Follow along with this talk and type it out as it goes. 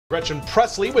Gretchen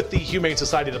Presley with the Humane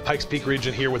Society of the Pikes Peak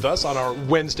region here with us on our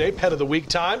Wednesday Pet of the Week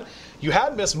time. You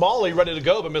had Miss Molly ready to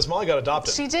go, but Miss Molly got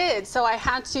adopted. She did, so I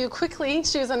had to quickly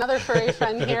choose another furry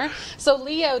friend here. So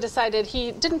Leo decided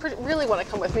he didn't really want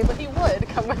to come with me, but he would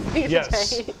come with me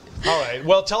today. All right,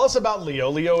 well, tell us about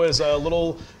Leo. Leo is a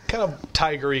little kind of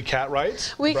tigery cat,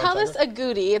 right? We call this a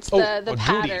Goody. It's the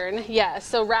pattern. Goody. Yeah,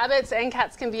 so rabbits and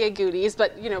cats can be a Goodies,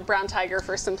 but you know, brown tiger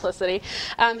for simplicity.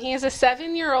 He is a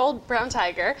 7-year-old brown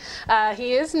tiger.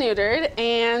 He is neutered,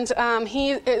 and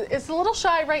he is a little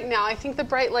shy right now. I think the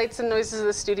bright lights and noises of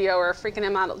the studio are freaking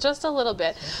him out just a little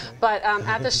bit. Okay. But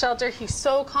at the shelter, he's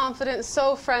so confident,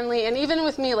 so friendly, and even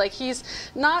with me, like, he's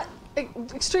not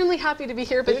extremely happy to be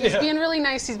here, but he's being really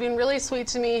nice. He's being really sweet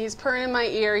to me. He's purring in my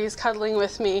ear. He's cuddling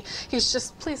with me. He's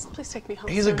just, please take me home.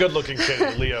 He's a good-looking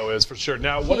kid, Leo is, for sure.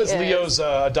 Now, what is Leo's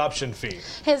adoption fee?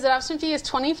 His adoption fee is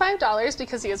 $25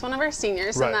 because he is one of our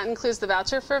seniors, and that includes the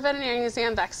voucher for a veterinarian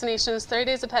exam, vaccinations, 30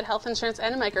 days of pet health insurance,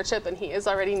 and a microchip, and he is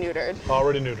already neutered.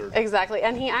 Already neutered. Exactly,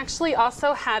 and he actually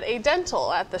also had a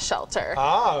dental at the shelter.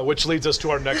 Ah, which leads us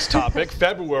to our next topic.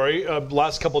 February,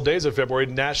 last couple days of February,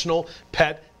 National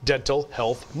Pet Dental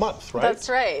Health Month, right? That's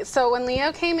right. So when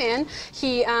Leo came in,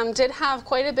 he did have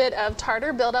quite a bit of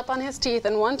tartar buildup on his teeth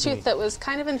and one tooth that was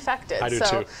kind of infected. I do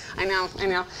too. I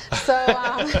know.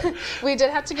 So we did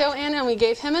have to go in and we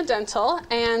gave him a dental,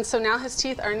 and so now his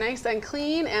teeth are nice and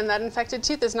clean, and that infected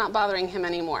tooth is not bothering him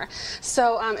anymore.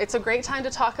 So it's a great time to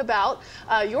talk about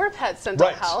your pet's dental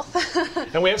health.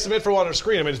 And we have some info on our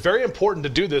screen. I mean, it's very important to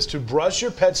do this, to brush your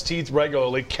pet's teeth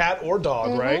regularly, cat or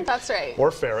dog, right? That's right.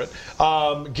 Or ferret.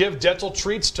 Give dental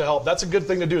treats to help. That's a good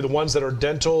thing to do. The ones that are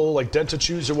dental, like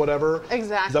Denta-Chews or whatever.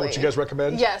 Exactly. Is that what you guys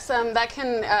recommend? Yes, that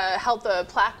can help the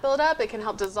plaque build up. It can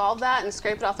help dissolve that and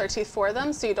scrape it off their teeth for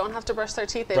them, so you don't have to brush their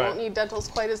teeth. They won't need dentals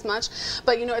quite as much.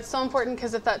 But you know, it's so important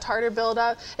because if that tartar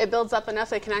it builds up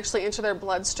enough, it can actually enter their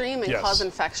bloodstream and cause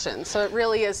infection. So it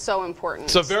really is so important.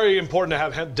 So very important to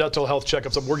have dental health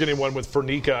checkups. We're getting one with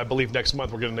Fernica, I believe next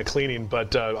month. We're getting a cleaning,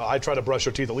 but I try to brush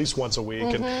their teeth at least once a week.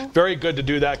 And very good to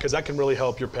do that because that can really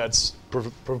help your pets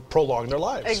prolong their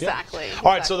lives. Exactly.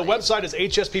 All right, so the website is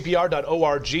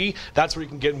hsppr.org. That's where you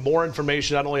can get more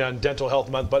information, not only on Dental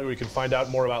Health Month, but where you can find out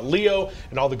more about Leo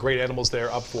and all the great animals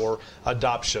there up for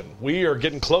adoption. We are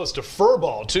getting close to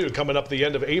Furball, too, coming up the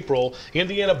end of April.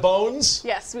 Indiana Bones.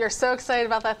 Yes, we are so excited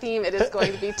about that theme. It is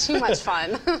going to be too much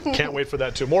fun. Can't wait for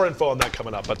that, too. More info on that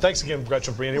coming up. But thanks again,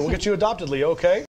 Gretchen, for being here. We'll get you adopted, Leo, okay?